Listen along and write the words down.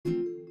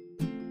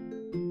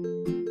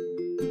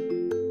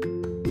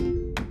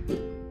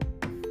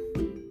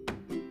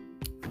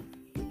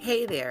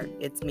Hey there,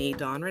 it's me,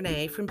 Dawn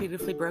Renee from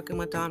Beautifully Broken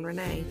with Dawn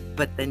Renee.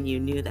 But then you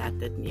knew that,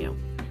 didn't you?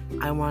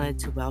 I wanted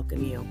to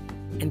welcome you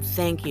and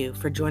thank you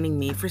for joining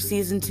me for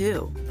season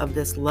 2 of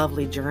this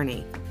lovely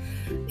journey.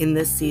 In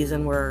this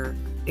season, we're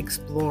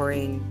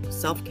exploring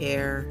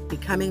self-care,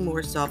 becoming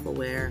more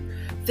self-aware,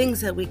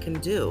 things that we can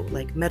do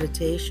like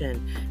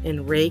meditation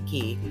and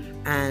Reiki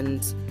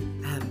and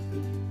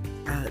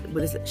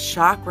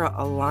chakra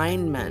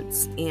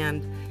alignments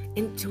and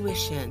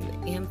intuition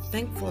and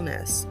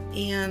thankfulness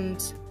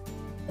and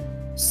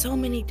so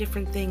many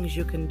different things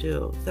you can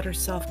do that are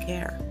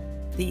self-care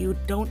that you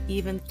don't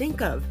even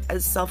think of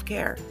as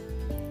self-care.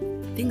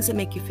 Things that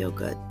make you feel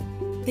good,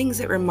 things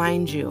that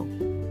remind you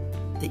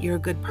that you're a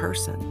good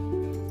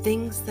person,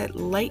 things that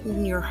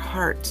lighten your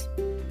heart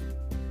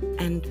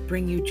and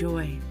bring you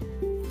joy.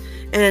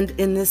 And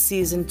in this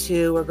season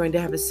 2, we're going to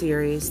have a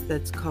series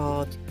that's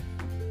called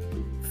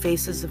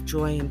Faces of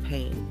Joy and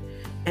Pain.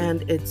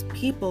 And it's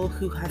people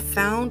who have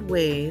found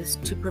ways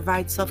to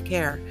provide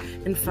self-care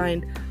and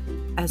find,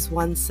 as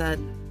one said,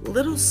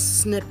 little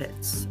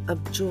snippets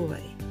of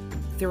joy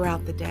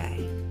throughout the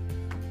day,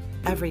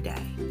 every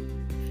day,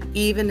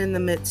 even in the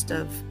midst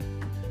of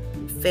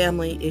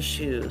family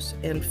issues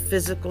and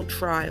physical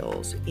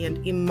trials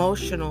and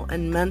emotional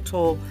and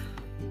mental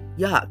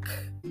yuck.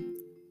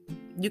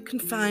 You can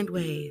find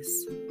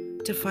ways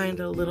to find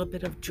a little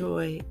bit of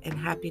joy and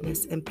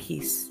happiness and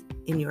peace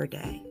in your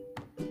day,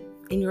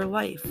 in your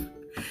life.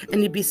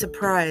 And you'd be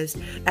surprised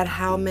at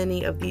how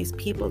many of these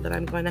people that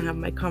I'm going to have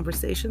my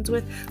conversations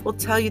with will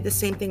tell you the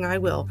same thing I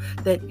will,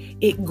 that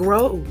it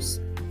grows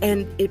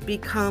and it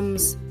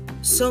becomes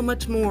so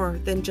much more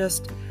than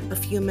just a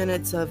few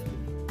minutes of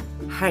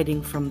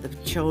hiding from the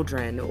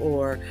children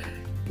or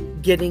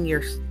getting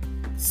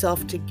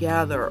yourself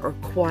together or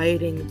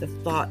quieting the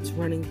thoughts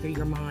running through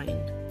your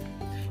mind.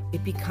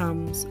 It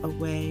becomes a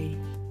way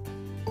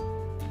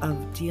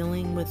of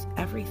dealing with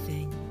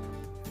everything,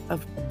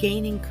 of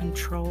gaining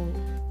control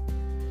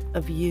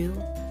of you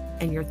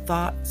and your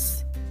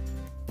thoughts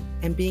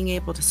and being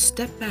able to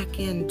step back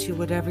into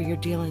whatever you're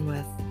dealing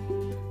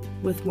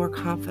with more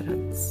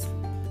confidence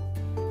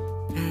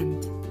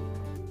and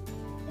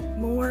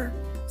more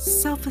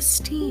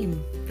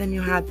self-esteem than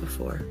you had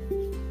before.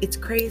 It's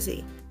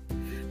crazy.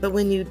 But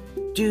when you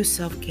do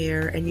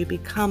self-care and you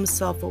become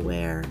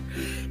self-aware,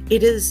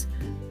 it is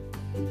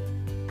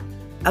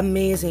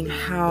amazing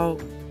how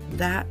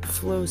that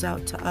flows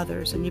out to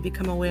others, and you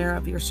become aware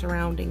of your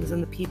surroundings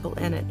and the people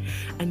in it,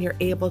 and you're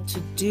able to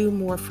do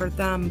more for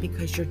them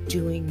because you're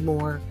doing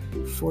more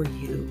for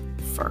you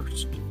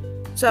first.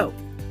 So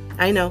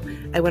I know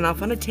I went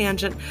off on a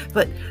tangent,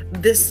 but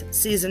this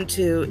season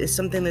 2 is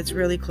something that's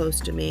really close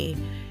to me,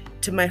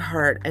 to my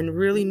heart, and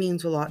really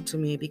means a lot to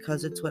me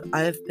because it's what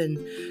I've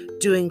been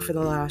doing for the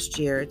last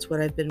year. It's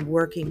what I've been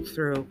working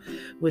through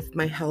with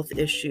my health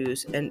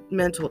issues and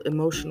mental,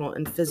 emotional,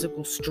 and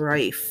physical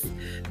strife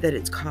that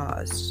it's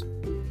caused.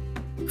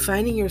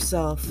 Finding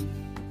yourself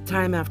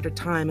time after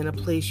time in a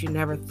place you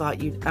never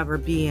thought you'd ever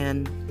be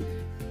in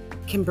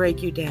can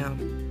break you down,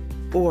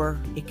 or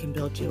it can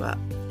build you up.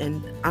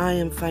 And I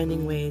am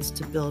finding ways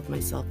to build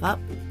myself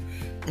up,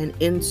 and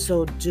in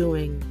so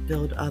doing,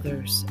 build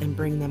others and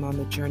bring them on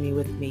the journey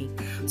with me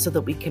so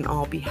that we can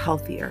all be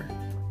healthier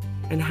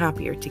and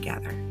happier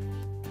together.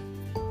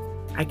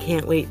 I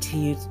can't wait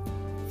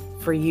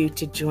for you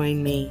to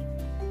join me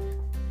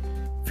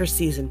for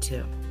season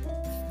 2.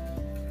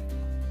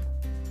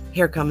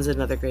 Here comes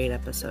another great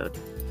episode.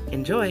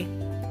 Enjoy.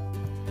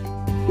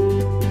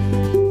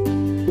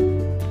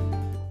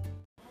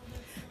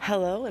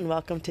 Hello and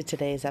welcome to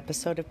today's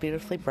episode of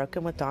Beautifully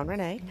Broken with Dawn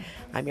Renee.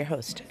 I'm your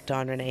host,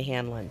 Dawn Renee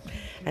Hanlon,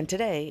 and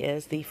today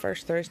is the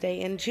first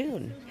Thursday in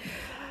June.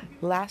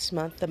 Last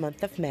month, the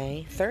month of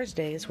May,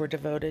 Thursdays were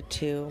devoted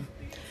to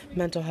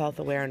mental health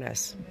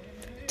awareness,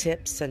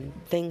 tips and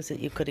things that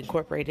you could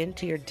incorporate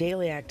into your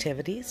daily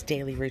activities,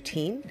 daily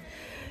routine,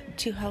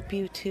 to help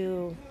you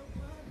to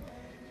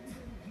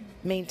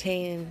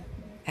maintain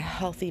a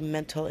healthy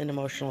mental and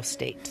emotional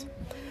state.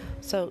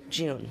 So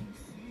June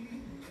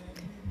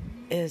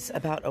is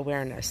about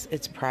awareness.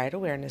 It's Pride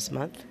Awareness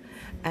Month,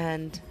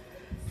 and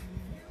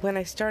when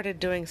I started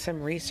doing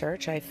some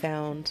research, I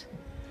found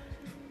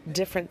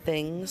different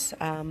things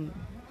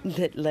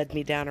that led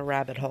me down a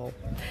rabbit hole.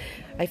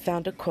 I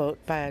found a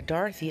quote by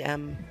Dorothy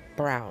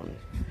Brown.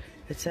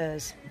 It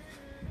says,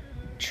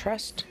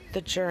 "Trust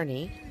the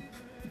journey.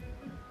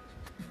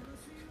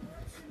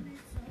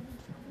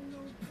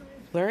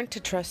 Learn to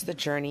trust the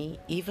journey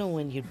even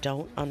when you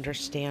don't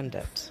understand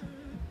it."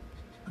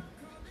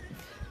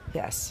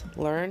 Yes,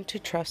 learn to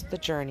trust the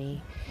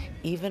journey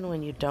even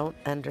when you don't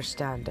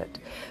understand it.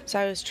 So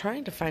I was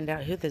trying to find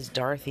out who this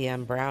Dorothy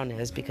Brown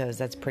is, because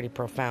that's pretty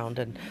profound,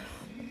 and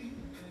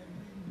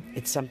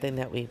it's something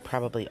that we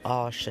probably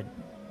all should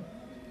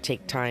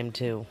take time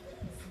to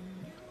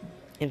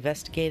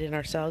investigate in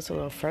ourselves a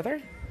little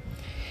further.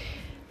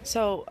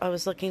 So I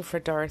was looking for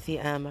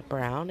Dorothy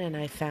Brown, and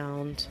I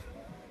found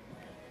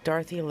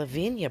Dorothy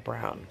Lavinia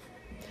Brown.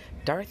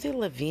 Dorothy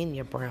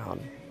Lavinia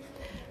Brown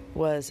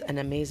was an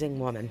amazing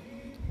woman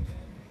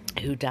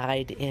who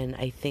died in,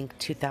 I think,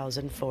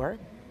 2004.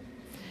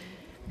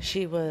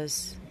 She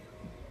was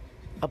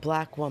a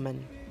black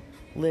woman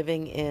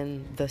living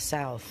in the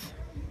South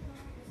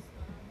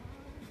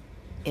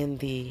in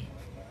the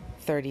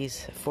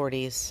 30s,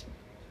 40s,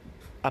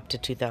 up to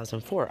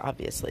 2004,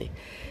 obviously.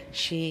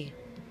 She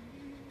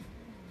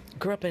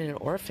grew up in an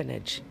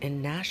orphanage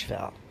in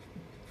Nashville.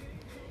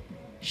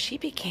 She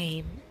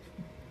became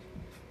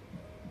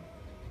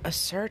a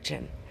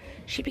surgeon.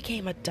 She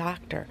became a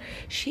doctor.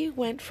 She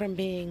went from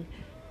being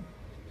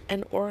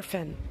an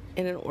orphan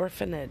in an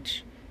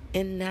orphanage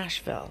in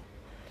Nashville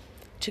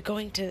to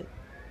going to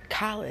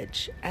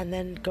college and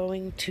then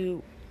going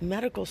to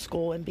medical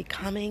school and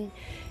becoming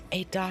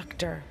a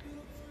doctor.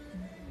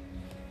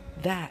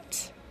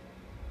 That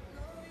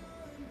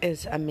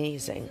is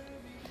amazing.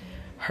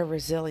 Her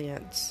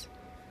resilience,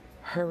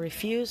 her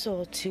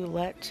refusal to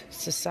let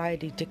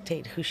society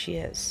dictate who she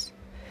is,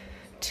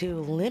 to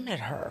limit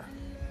her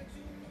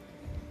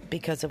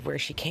because of where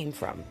she came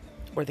from,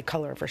 or the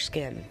color of her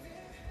skin,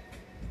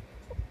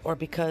 or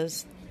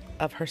because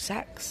of her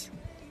sex.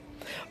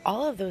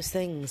 All of those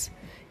things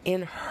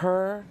in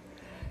her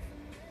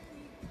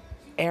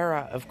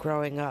era of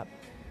growing up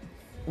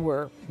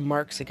were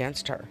marks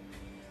against her.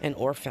 An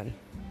orphan,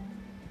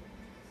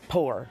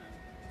 poor,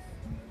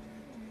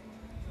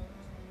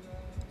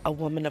 a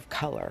woman of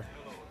color,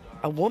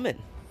 a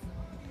woman.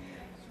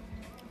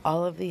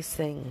 All of these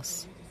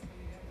things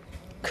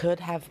could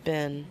have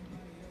been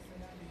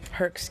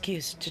her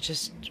excuse to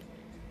just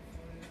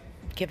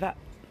give up.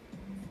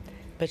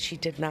 But she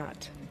did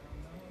not.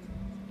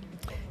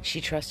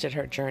 She trusted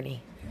her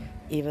journey,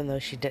 even though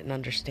she didn't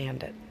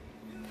understand it.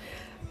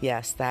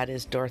 Yes, that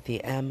is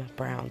Dorothy M.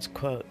 Brown's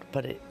quote,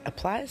 but it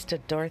applies to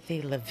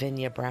Dorothy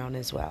Lavinia Brown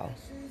as well.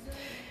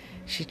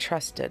 She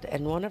trusted,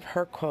 and one of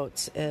her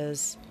quotes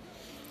is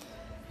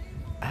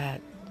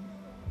that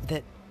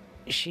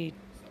she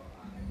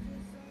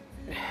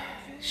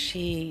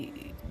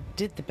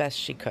did the best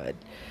she could,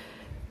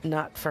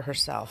 not for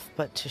herself,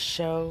 but to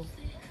show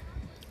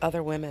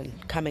other women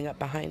coming up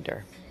behind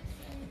her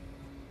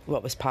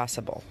what was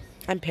possible.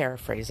 I'm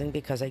paraphrasing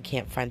because I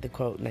can't find the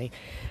quote, and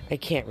I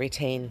can't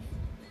retain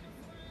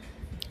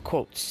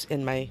quotes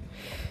in my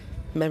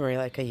memory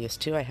like I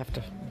used to. I have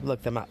to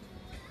look them up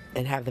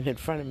and have them in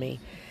front of me.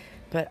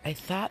 But I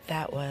thought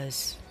that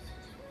was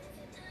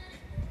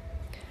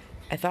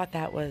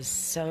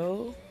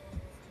so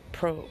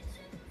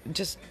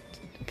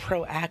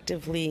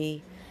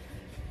proactively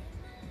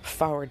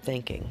forward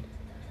thinking.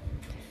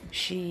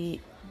 She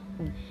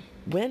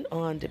went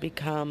on to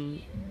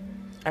become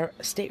a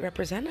state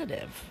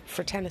representative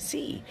for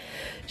Tennessee.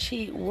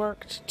 She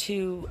worked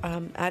to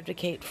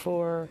advocate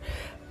for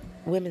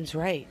women's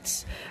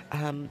rights,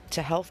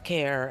 to health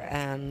care,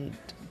 and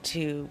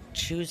to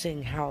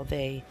choosing how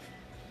they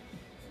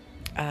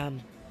are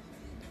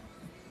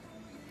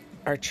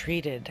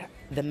treated,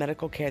 the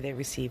medical care they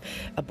receive,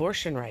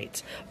 abortion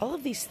rights, all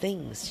of these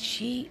things.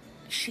 She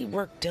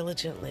worked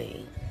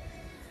diligently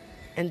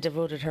and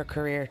devoted her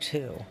career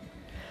to.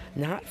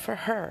 Not for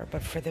her,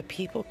 but for the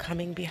people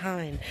coming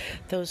behind,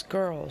 those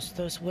girls,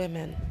 those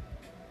women,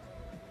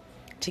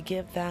 to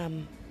give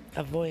them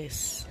a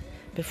voice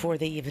before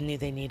they even knew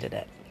they needed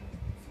it.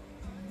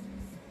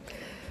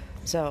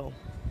 So,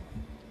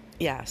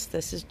 yes,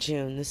 this is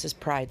June. This is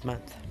Pride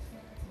Month.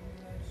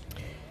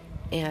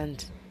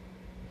 And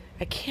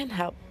I can't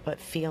help but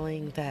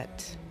feeling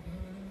that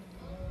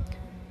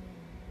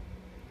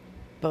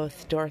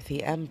both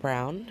Dorothy M.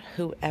 Brown,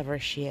 whoever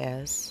she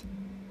is,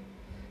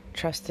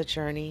 trust the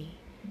journey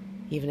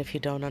even if you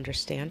don't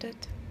understand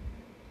it,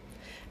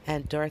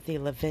 and Dorothy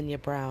Lavinia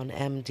Brown,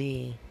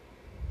 MD,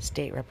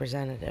 State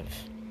Representative,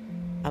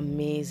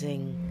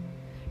 amazing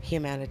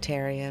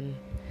humanitarian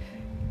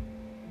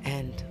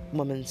and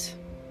women's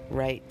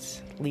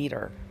rights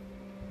leader,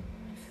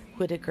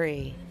 would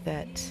agree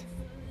that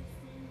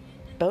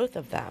both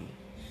of them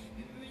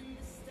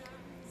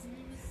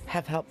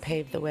have helped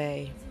pave the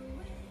way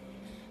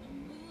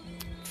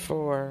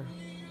for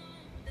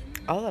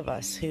all of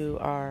us who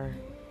are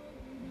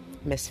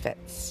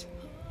misfits,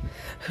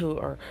 who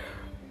are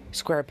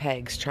square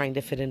pegs trying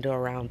to fit into a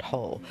round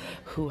hole,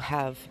 who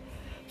have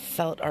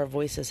felt our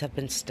voices have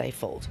been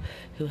stifled,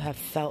 who have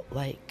felt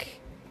like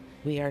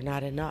we are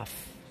not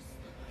enough,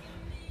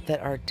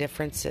 that our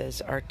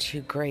differences are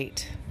too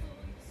great,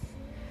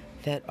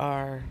 that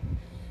our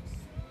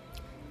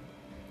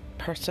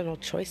personal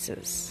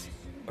choices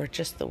or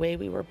just the way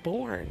we were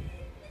born,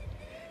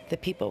 the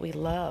people we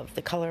love,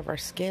 the color of our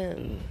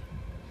skin,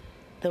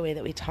 the way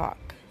that we talk,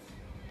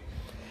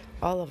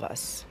 all of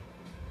us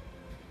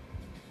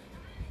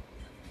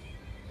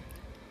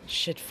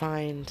should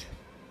find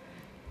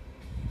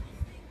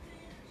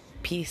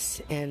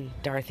peace in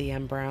Dorothy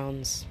M.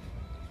 Brown's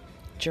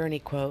journey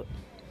quote.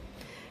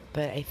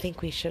 But I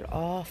think we should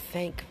all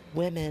thank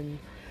women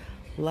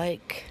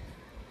like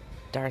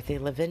Dorothy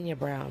Lavinia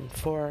Brown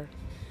for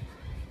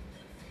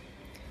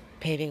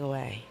paving a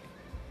way,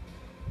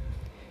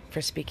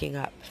 for speaking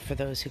up for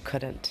those who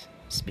couldn't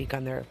speak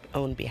on their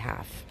own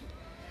behalf,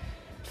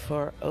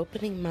 for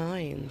opening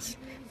minds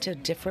to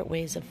different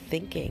ways of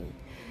thinking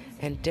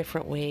and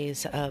different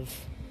ways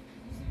of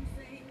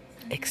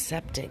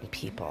accepting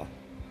people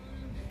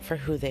for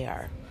who they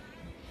are.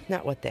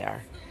 Not what they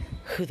are,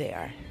 who they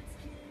are.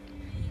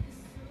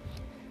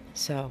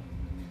 So,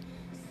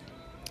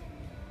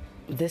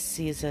 this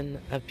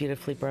season of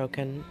Beautifully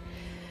Broken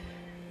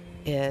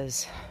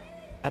is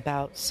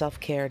about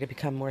self-care to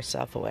become more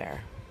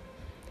self-aware.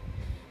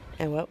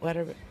 And what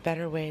a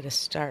better way to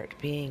start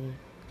being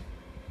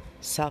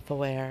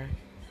self-aware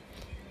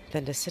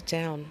than to sit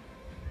down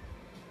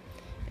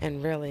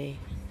and really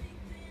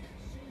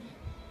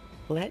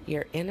let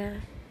your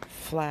inner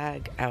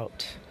flag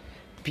out.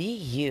 Be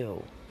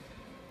you.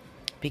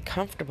 Be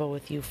comfortable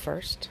with you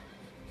first.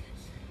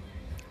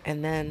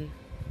 And then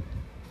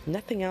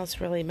nothing else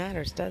really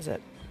matters, does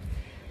it?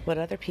 What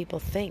other people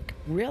think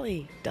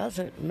really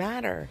doesn't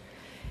matter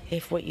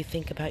if what you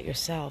think about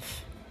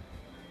yourself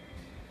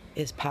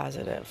is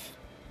positive.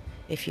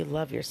 If you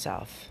love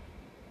yourself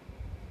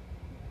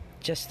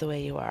just the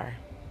way you are.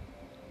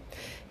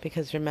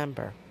 Because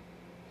remember,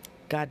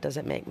 God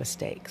doesn't make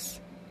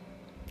mistakes.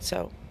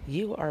 So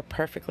you are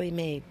perfectly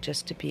made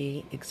just to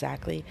be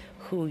exactly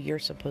who you're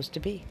supposed to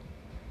be.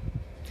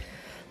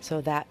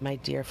 So that, my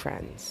dear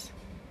friends,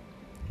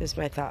 is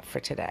my thought for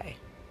today.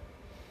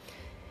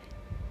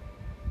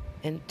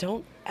 And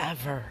don't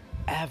ever,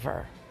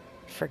 ever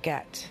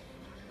forget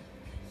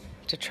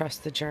to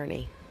trust the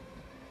journey,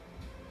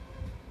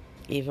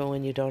 even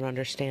when you don't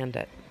understand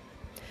it.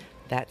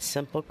 That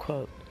simple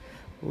quote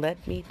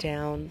led me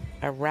down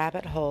a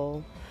rabbit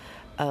hole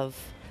of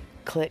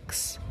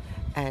clicks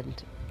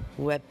and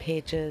web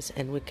pages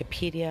and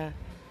Wikipedia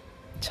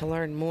to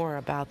learn more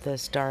about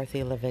this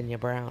Dorothy Lavinia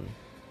Brown.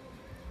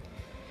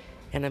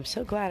 And I'm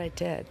so glad I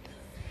did,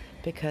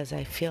 because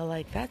I feel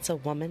like that's a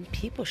woman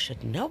people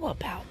should know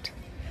about.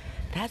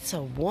 That's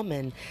a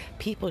woman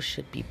people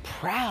should be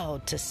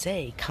proud to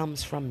say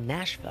comes from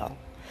Nashville.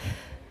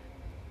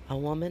 A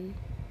woman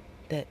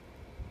that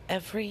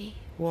every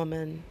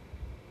woman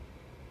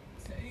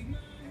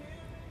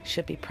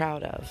should be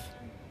proud of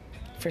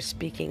for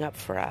speaking up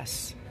for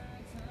us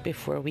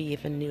before we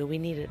even knew we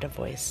needed a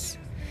voice,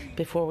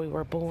 before we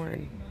were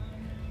born,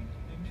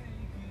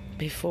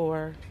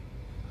 before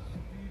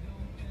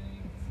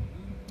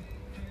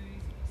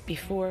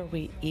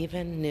we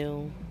even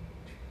knew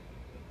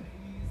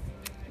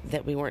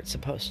that we weren't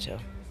supposed to.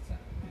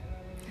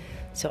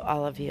 So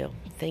all of you,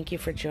 thank you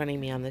for joining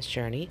me on this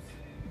journey.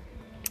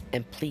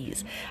 And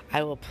please,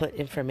 I will put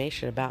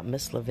information about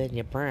Miss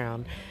Lavinia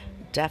Brown.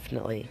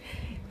 Definitely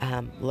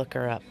look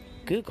her up.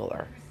 Google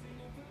her.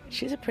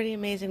 She's a pretty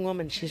amazing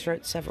woman. She's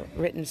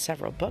written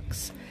several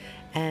books.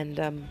 And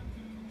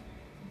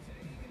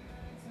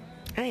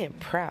I am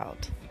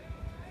proud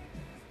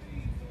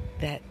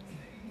that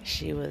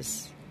she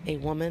was a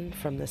woman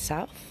from the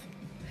South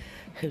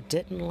who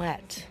didn't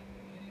let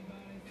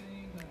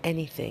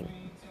anything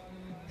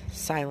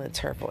silence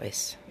her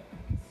voice.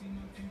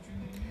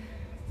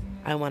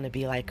 I want to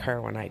be like her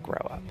when I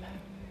grow up.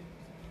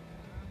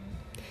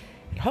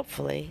 And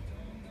hopefully,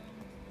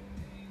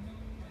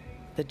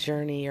 the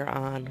journey you're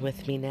on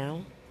with me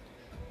now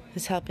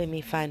is helping me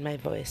find my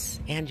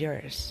voice and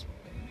yours.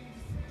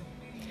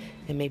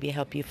 And maybe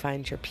help you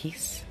find your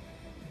peace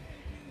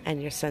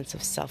and your sense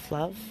of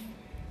self-love.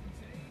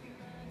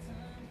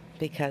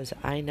 Because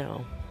I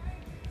know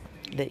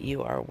that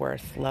you are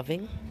worth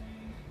loving.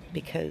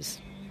 Because,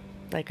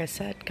 like I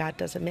said, God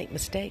doesn't make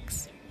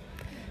mistakes.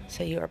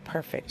 So you are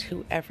perfect.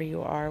 Whoever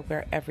you are,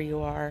 wherever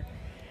you are,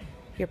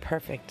 you're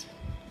perfect.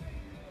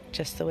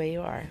 Just the way you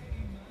are.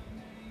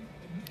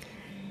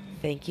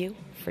 Thank you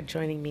for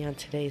joining me on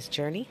today's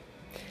journey.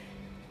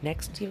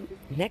 Next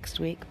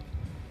week,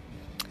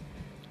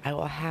 I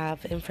will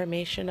have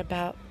information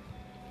about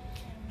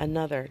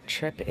another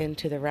trip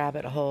into the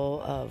rabbit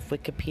hole of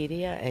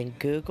Wikipedia and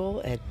Google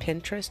and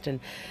Pinterest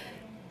and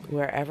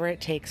wherever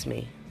it takes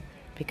me.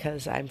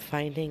 Because I'm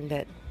finding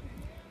that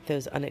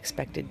those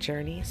unexpected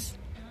journeys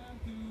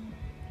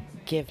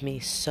give me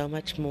so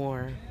much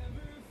more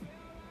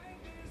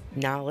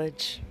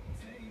knowledge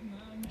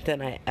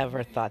than I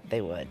ever thought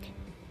they would.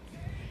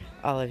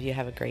 All of you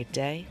have a great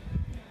day.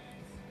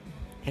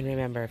 And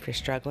remember, if you're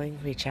struggling,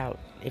 reach out.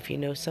 If you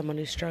know someone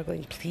who's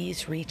struggling,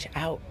 please reach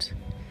out.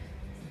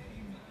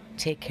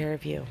 Take care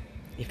of you.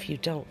 If you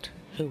don't,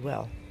 who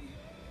will?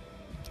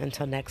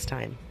 Until next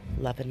time,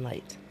 love and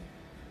light.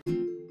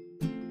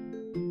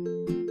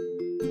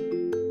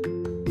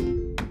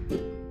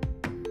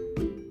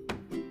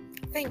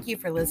 Thank you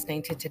for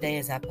listening to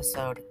today's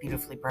episode of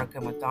Beautifully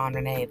Broken with Dawn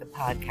Renee, the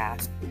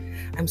podcast.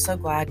 I'm so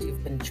glad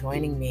you've been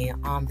joining me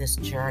on this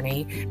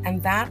journey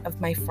and that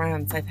of my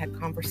friends I've had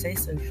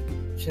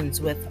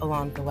conversations with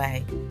along the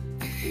way.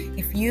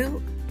 If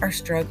you are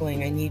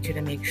struggling, I need you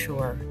to make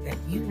sure that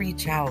you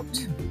reach out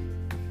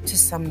to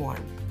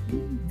someone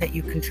that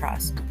you can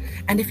trust.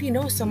 And if you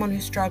know someone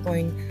who's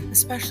struggling,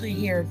 especially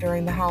here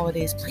during the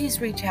holidays,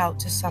 please reach out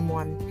to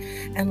someone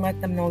and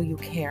let them know you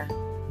care.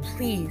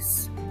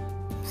 Please.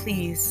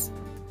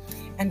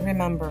 And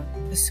remember,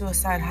 the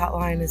suicide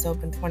hotline is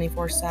open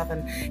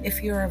 24/7.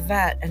 If you're a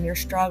vet and you're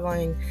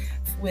struggling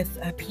with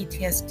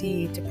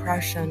PTSD,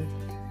 depression,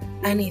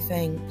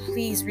 anything,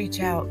 please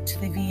reach out to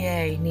the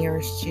VA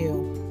nearest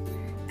you.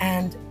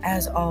 And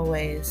as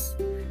always,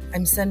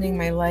 I'm sending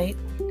my light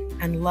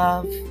and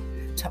love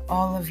to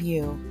all of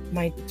you,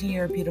 my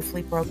dear,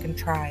 beautifully broken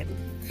tribe.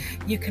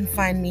 You can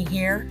find me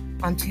here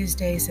on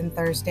Tuesdays and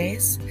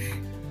Thursdays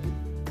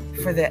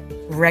for the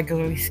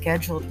regularly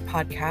scheduled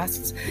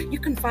podcasts. You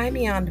can find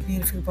me on the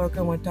Beautifully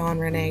Broken with Dawn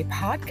Renee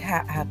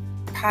podcast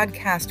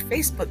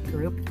Facebook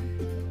group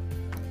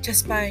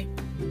just by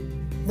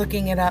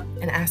looking it up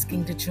and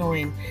asking to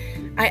join.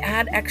 I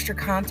add extra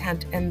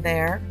content in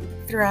there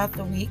throughout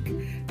the week,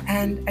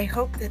 and I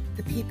hope that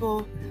the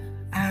people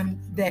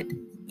that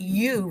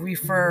you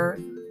refer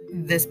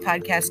this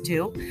podcast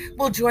to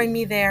will join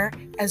me there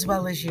as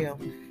well as you.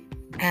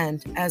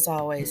 And as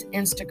always,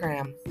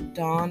 Instagram,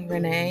 Dawn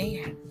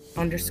Renee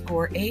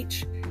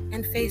 _H,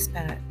 and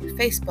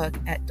Facebook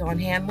at Dawn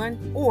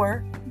Hanlon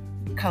or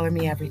Color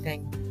Me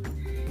Everything.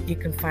 You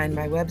can find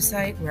my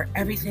website where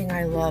everything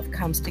I love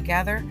comes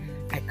together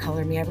at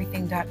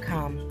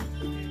colormeeverything.com.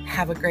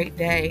 Have a great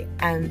day,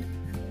 and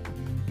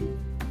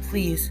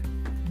please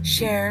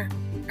share,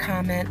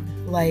 comment,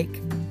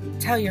 like,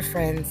 tell your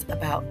friends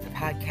about the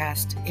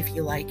podcast if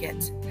you like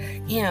it.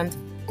 And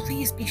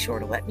please be sure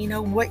to let me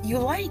know what you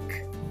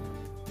like,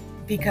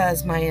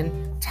 because my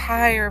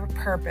entire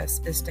purpose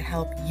is to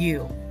help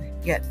you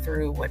get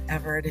through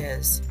whatever it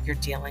is you're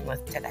dealing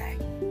with today.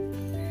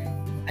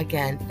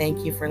 Again,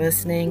 thank you for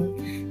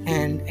listening,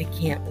 and I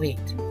can't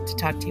wait to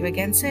talk to you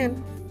again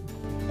soon.